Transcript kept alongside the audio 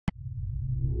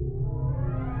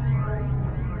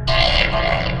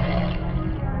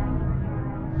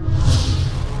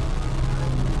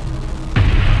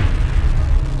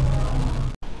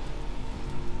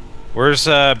Where's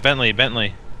Bentley?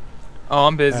 Bentley. Oh,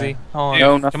 I'm busy. Hold on.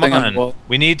 Dude, No, come nothing on on. the wall.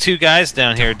 We need 2 guys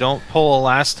down here. Don't pull a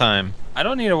last time. I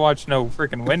don't need to watch no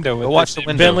freaking window with Go watch this the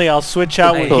window. Bentley, I'll switch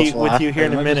out with, Hey. with you here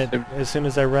in a I minute. just- As soon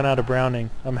as I run out of Browning,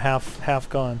 I'm half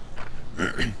gone.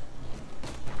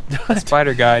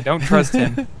 Spider guy. Don't trust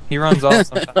him. He runs off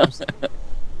sometimes.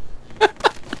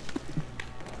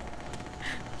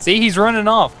 See, he's running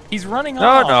off. He's running No,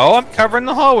 off. no, I'm covering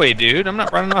the hallway, dude. I'm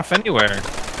not running off anywhere.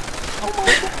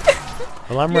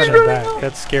 Well, I'm running back.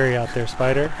 That's scary out there,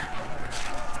 Spider.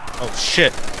 Oh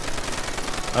shit.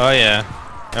 Oh yeah.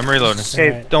 I'm reloading. Hey,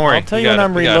 Alright. don't worry. I'll tell we you got when it,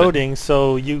 I'm we got it. reloading,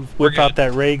 so you whip out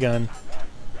that ray gun.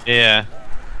 Yeah.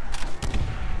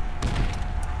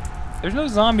 There's no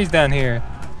zombies down here.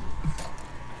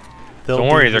 They'll Don't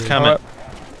be worry, they're here. coming.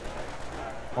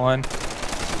 One.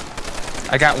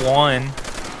 I got one.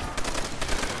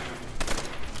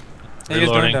 Hey, you guys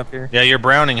Reloading. doing up here? Yeah, your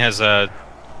Browning has a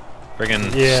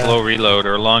friggin' Yeah. slow reload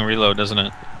or long reload, doesn't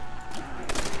it?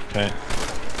 Okay.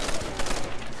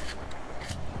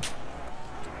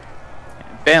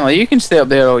 Bentley, you can stay up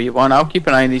there all you want. I'll keep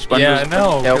an eye on these windows. Yeah, I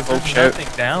know. Yeah, 'cause full there's shout.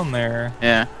 nothing down there.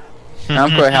 Yeah.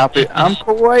 I'm quite happy. I'm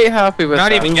quite happy with Not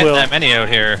that. even We getting will. that many out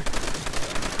here.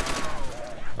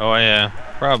 Oh yeah,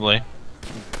 probably.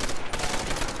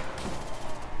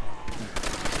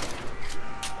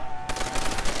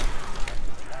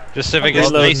 Just if it gets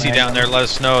Reload, dicey man. down there, let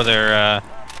us know. They're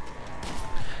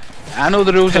I know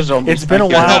the rules of zombies. It's been a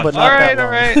Thank you. while, but not Alright,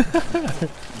 that long. alright.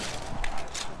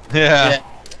 Yeah.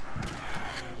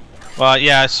 Well,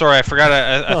 yeah. Sorry, I forgot.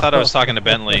 I thought I was talking to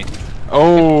Bentley.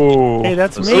 Oh. Hey,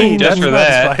 that's Ooh, me. just That's for not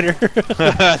that.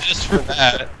 Spider. Just for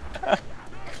that.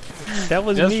 That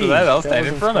was Just me. for that, I'll stand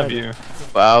in wasn't front of Spider. you.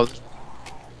 Wow.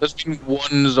 There's been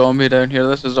one zombie down here.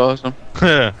 This is awesome.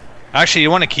 Actually,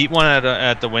 you want to keep one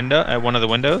at the window, at one of the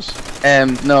windows?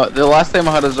 No, the last time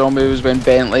I had a zombie was when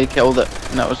Bentley killed it,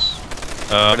 and that was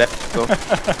forever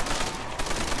ago.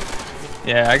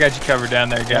 Yeah, I got you covered down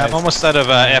there, guys. Yeah, I'm almost out of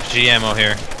FG ammo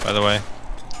here, by the way.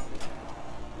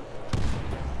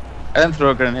 I didn't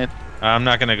throw a grenade. I'm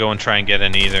not gonna go and try and get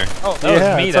any either. Oh,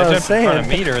 that was me. That's what I I was jumped in saying. front of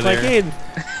meat earlier. Like, hey,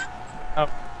 All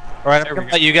right, I'm There we gonna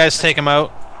go. let you guys take them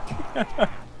out.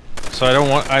 So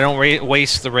I don't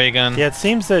waste the ray gun. yeah, it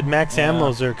seems that max Yeah.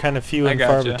 ammos are kind of few I and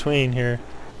far gotcha. between here.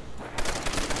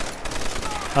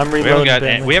 I'm We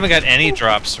reloading. we haven't Bentley. got any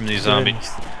drops from these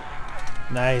zombies.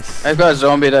 Nice. I've got a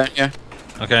zombie down here.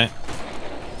 Okay.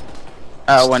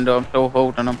 Out a window, I'm still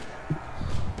holding him.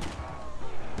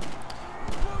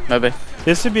 Maybe.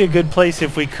 This would be a good place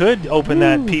if we could open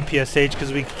that PPSH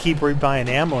because we could keep rebuying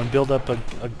ammo and build up a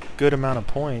good amount of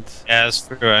points. Yeah, that's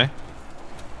true, eh?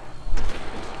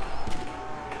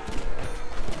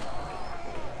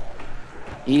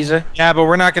 Easy. Yeah, but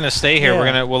we're not gonna stay here.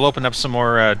 Yeah. We'll open up some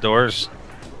more doors.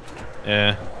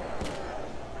 Yeah.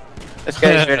 This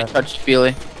guy's very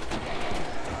touchy-feely.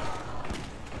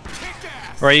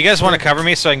 All right, you guys want to cover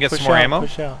me so I can get Push some more out, ammo?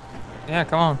 push out. Yeah,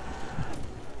 come on.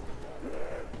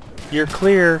 You're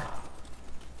clear.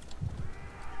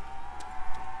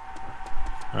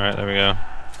 All right, there we go.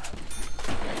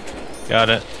 Got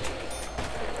it.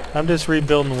 I'm just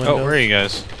rebuilding the windows. Oh, where are you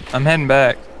guys? I'm heading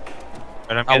back.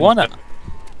 Right, I'm I getting- wanna.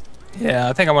 Yeah,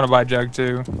 I think I wanna buy a jug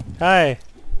too. Hi.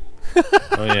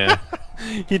 Oh yeah.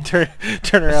 You turn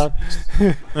around.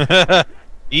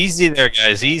 Easy there,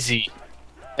 guys. Easy.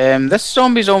 This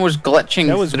zombie's almost glitching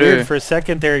That was through. weird. For a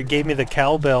second there, it gave me the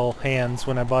cowbell hands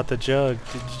when I bought the jug.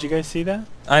 Did you guys see that?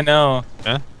 I know.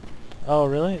 Oh,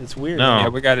 really? It's weird. No. Yeah,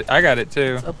 we got it. I got it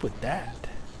too. What's up with that?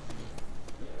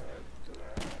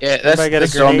 Yeah, Everybody got a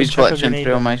this grenade? zombie's Chuck a glitching grenade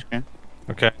through on down. my screen.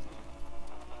 Okay.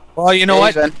 Well, you know Yeah,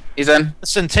 what? He's in. He's in.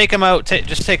 Listen, take him out.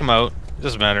 Just take him out. It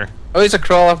doesn't matter. Oh, he's a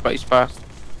crawler, but he's fast.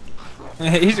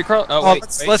 He's across. Oh, Well, wait,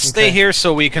 let's wait. stay Okay. here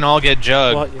so we can all get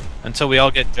jug Well, until we all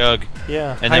get jug.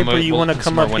 yeah. And then Hyper, you we'll want to open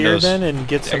come some up more here windows. then and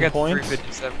get I some got the points?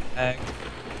 357 tag.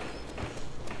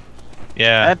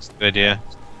 Yeah, That's- that's a good idea.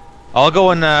 I'll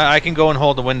go and I can go and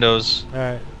hold the windows. All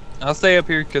right. I'll stay up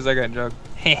here because I got jug.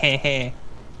 Hehehe.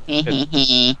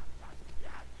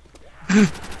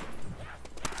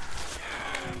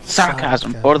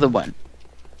 Sarcasm for the win.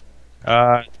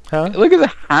 Uh, Huh? Look at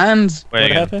the hands.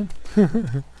 wait. What again.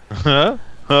 happened? Huh?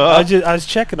 I was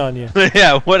checking on you.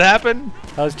 Yeah. What happened?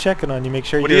 I was checking on you, make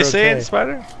sure What are you're you saying, okay.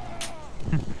 Spider?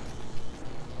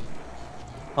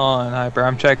 Hold on, Hyper.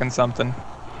 I'm checking something.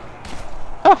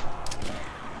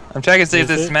 I'm checking to see if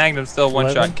Is this it? Magnum's still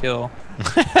 11? one-shot kill.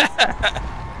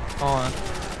 Hold on.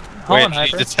 Hold Wait, on, I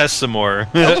need Hyper. to test some more.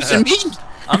 That wasn't me.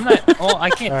 I'm not. Well, I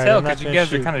can't Alright, tell I'm not because you gonna guys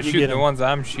are shoot. kind of You shooting get the him. ones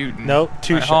I'm shooting. Nope,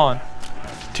 two Alright, shot. hold on.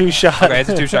 2 shot. Okay, it's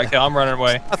a 2-shot kill. I'm running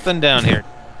away. Nothing down here.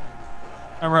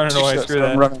 I'm running away. That's Screw what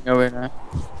I'm that. running away now.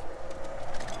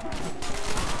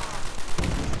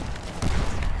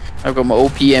 I've got my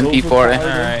OP MP40.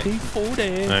 Alright.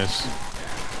 MP40. Nice.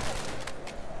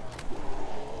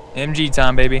 MG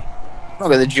time, baby. I've not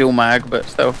got the dual mag, but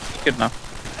still, it's good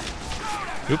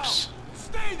enough. Oops.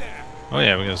 Oh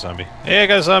yeah, we got a zombie. Hey, I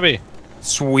got a zombie.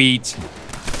 Sweet.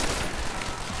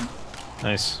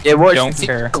 Nice. Yeah, watch Don't the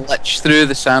care. glitch through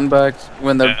the sandbags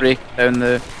when they're breaking down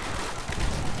the.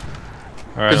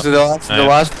 Alright. Because the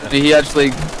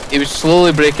last he was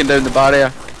slowly breaking down the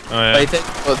barrier. Oh yeah. But I think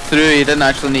he got through. He didn't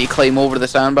actually need to climb over the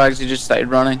sandbags. He just started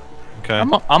running. Okay.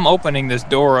 I'm opening this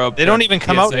door up. They don't even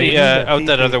come out the out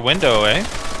that other window, eh?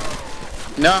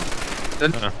 No.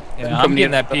 Didn't. Yeah, I'm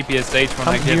getting that PPSH when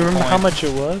I Do get you remember how points. much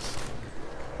it was?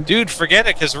 Dude, forget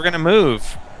it, cause we're gonna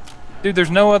move. Dude,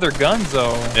 there's no other guns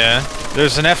though. Yeah.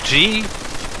 There's an FG.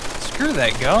 Screw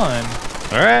that gun.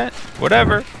 All right.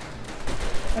 Whatever.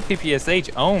 That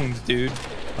PPSH owns, dude.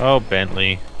 Oh,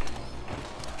 Bentley.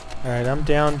 Alright, I'm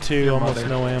down to Your almost mother.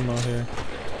 no ammo here.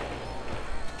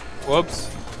 Whoops.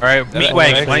 All right, Meatwag,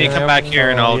 why don't you come back here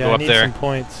and I'll yeah, go I up need there. some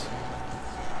points.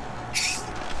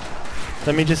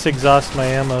 Let me just exhaust my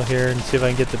ammo here and see if I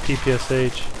can get the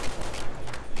PPSH.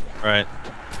 All right.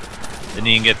 Then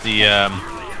you can get the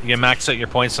you can max out your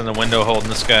points on the window holding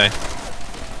this guy.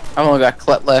 I've only got a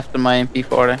clip left in my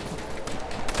MP40.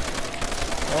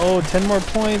 Oh, 10 more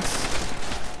points.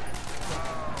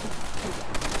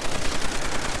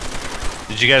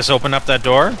 Did you guys open up that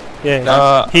door?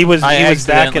 Yeah, he was I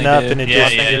backing accidentally up did. and it Yeah,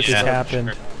 just yeah.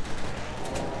 happened.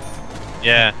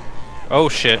 Yeah. Oh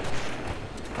shit.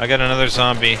 I got another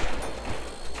zombie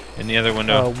in the other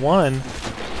window. One.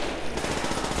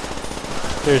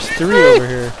 There's 3 over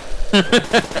here.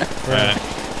 Right.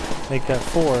 Make that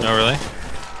 4. Oh really?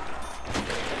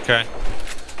 Okay.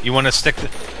 You want to stick the...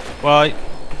 Well...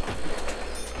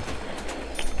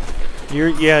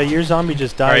 Your zombie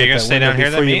just died. Are you at gonna that stay window down here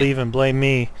before then, you Meat? leave and blame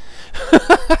me?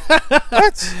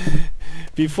 What?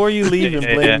 Before you leave and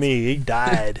Yeah. blame me, he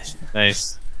died.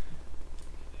 Nice.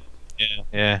 Yeah,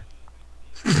 yeah.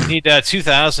 You need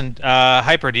 2,000.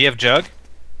 Hyper, do you have Jug?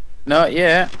 Not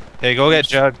yet. Okay, go get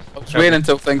Jug. I was waiting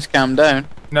until things calm down.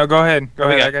 No, go ahead. Go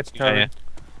We ahead. I got you yeah, covered.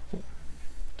 yeah.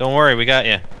 Don't worry, we got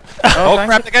you. Oh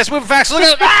crap, the guy's moving fast. Look at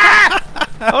him! Ah!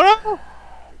 Oh no!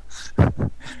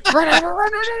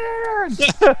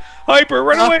 Hyper,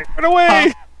 run away! Run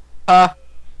away!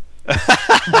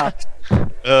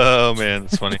 Oh man,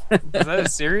 that's funny. Is that a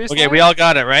serious Okay, one? we all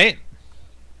got it, right?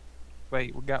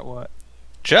 Wait, we got what?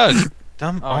 Jug.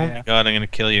 Dumb. Oh, Oh yeah. my god, I'm gonna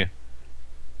kill you.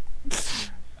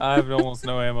 I have almost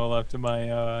no ammo left in my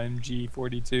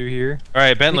MG42 here. All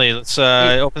right, Bentley, let's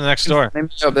open the next door. Maybe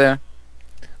up there.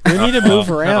 We need to move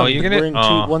no, around. you're gonna- We're in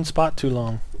oh. one spot too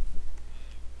long.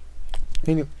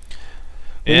 We need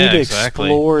Yeah, to exactly.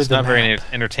 explore It's the not very map.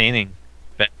 entertaining.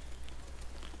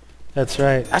 That's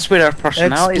right. That's where our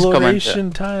personalities come into.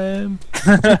 Exploration time.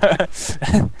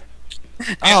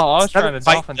 Oh, I was trying to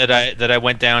Fight dolphin. that I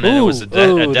went down and it was a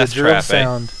the death drill trap. Eh?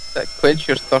 sound. That quench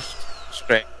your thirst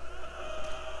straight.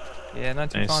 Yeah,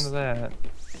 not too Nice. fond of that.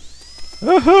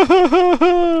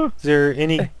 Is there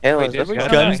any Hell Wait, is did this we guy?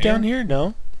 go guns down down here?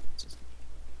 No.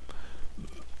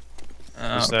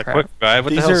 Just Oh, that crap. quick drive.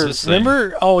 What These the hell are. is this thing?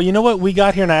 Remember? Oh, you know what? We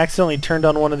got here and I accidentally turned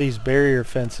on one of these barrier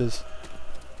fences.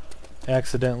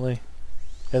 Accidentally,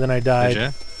 and then I died.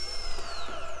 Did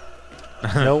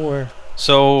Nowhere.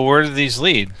 So where do these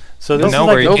lead? So this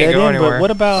Nowhere, is you like a can't dead go end. But anywhere.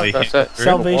 what about Oh, you That's can't it. go through?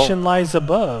 salvation lies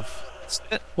above?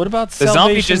 What about The zombie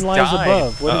salvation just lies died.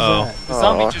 above? What is Uh-oh. that? The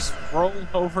zombie Oh. just rolled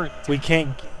over. We can't.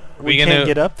 We gonna- can't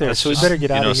get up there, let's so we just, better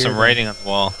get out of here. some then. writing on the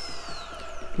wall.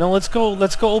 No, let's go.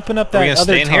 Let's go open up Are we that gonna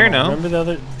other stay in tunnel. here? No? Remember the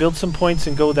other? Build some points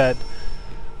and go that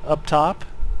up top.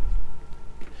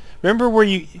 Remember where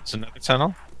you? It's another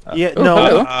tunnel. Yeah, oh, no.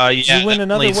 hello. Yeah, you went that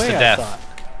another leads way. to I death. thought.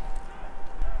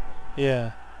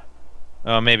 Yeah.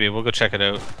 Oh, maybe we'll go check it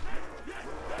out.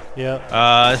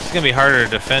 Yeah. It's gonna be harder to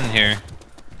defend here.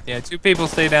 Yeah, 2 people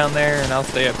stay down there, and I'll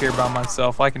stay up here by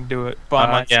myself. I can do it by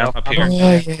Yeah, myself. I'm up I here.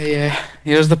 don't- Yeah.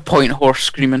 Here's the point horse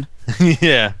screaming.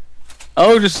 Yeah.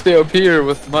 I'll just stay up here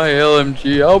with my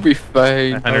LMG. I'll be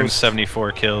fine.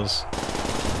 174 kills.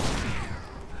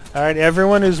 All right,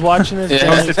 everyone who's watching this. Yeah.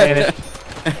 Most advantage.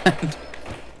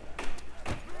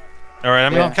 All right,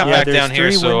 I'm gonna come back there's down here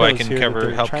 3 so I windows can here that cover,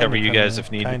 they're help trying cover to you come guys in,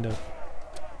 if needed. Kind of.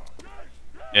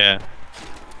 Yeah.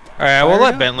 All right, we'll Fire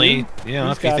let up, Bentley. dude. You know,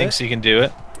 He's if he got thinks it. he can do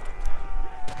it.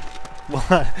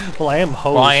 Well, I am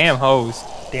host. Well, I am hosed.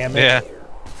 Damn it. Yeah.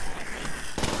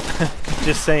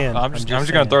 Just saying. I'm just saying.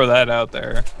 gonna throw that out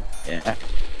there. Yeah.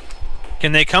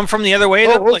 Can they come from the other way?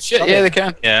 though? Oh Like, shit! Yeah, they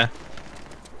can. Yeah.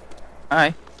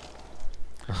 Aye.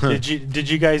 Did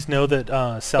you guys know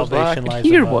that salvation lies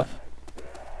Here, above? what?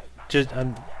 Just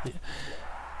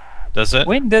Does it?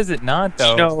 When does it not,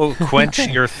 though? No, quench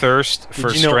your thirst for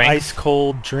did you know strength. ice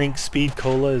cold drink speed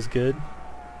cola is good?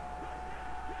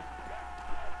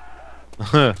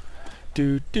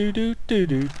 Do do do do do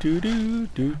do do do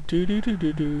do do do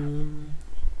do do.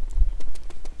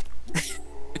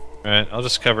 Alright, I'll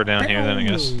just cover down here then, I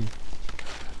guess.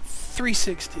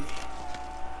 360.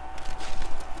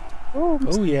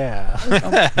 Oh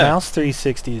yeah. Mouse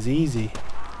 360 is easy.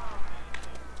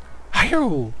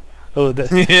 Hi-yo! Oh,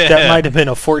 that might have been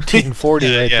a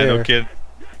 1440 right yeah, there. no kid.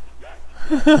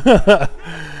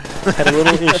 Had a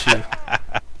little issue.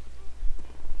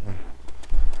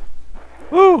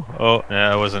 Woo! Oh,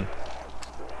 yeah, I wasn't.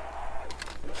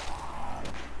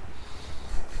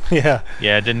 Yeah.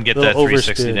 Yeah, I didn't get Little that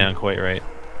 360 overspin. down quite right.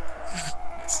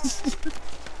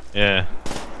 Yeah.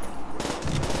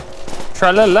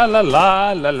 Tra la la la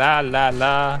la la la la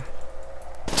la.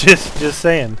 Just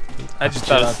saying. I just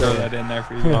thought I'd throw that in there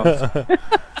for you.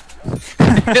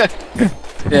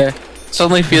 Yeah.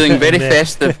 Suddenly feeling very Meh.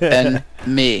 festive in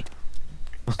May.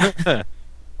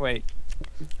 Wait.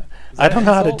 I don't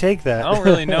know how to insult? take that. I don't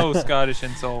really know Scottish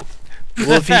insult.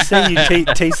 Well, if he's saying you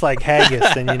taste like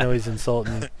haggis, then you know he's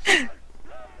insulting you.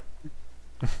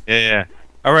 Yeah.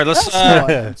 Alright, let's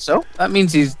So that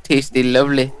means he's tasty,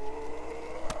 lovely.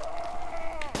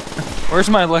 Where's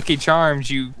my Lucky Charms,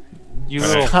 you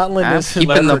little... Scotland I'm is keeping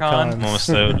the- leprechauns. I'm almost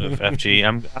out of FG.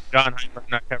 I'm John Hyper. I'm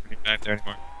not covering you back there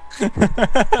anymore.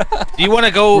 Do you want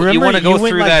to go? Remember, you want to go went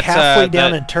through like that halfway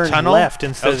down that and turned tunnel left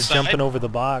instead outside? of jumping over the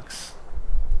box.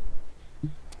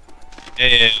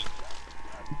 Yeah.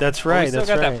 That's Well, right. we still That's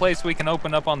got right. that place we can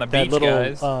open up on the That beach, little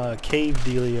guys. cave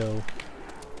dealio.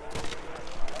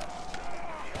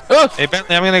 Oh! Hey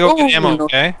Bentley, I'm gonna go get ammo. no.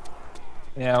 Okay.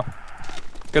 Yeah.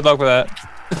 Good luck with that.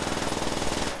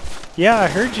 Yeah, I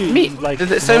heard you. Me? Like,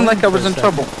 Did it sound moan like I for was a in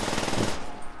second. trouble?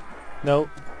 Nope.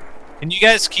 Can you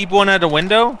guys keep one at a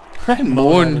window? I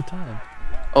moan all the time.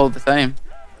 All the time.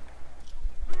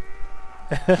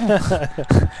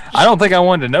 I don't think I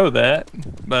wanted to know that,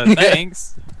 but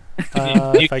thanks. You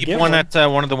If I keep get one at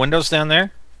one of the windows down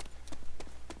there.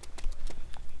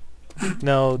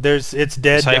 No, it's dead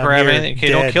Does Hyper down have here. anything? Okay,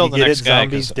 Dead. don't kill You the get next it? guy,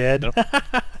 Zombies 'cause dead.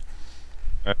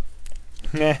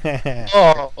 they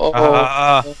Oh,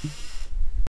 Ah.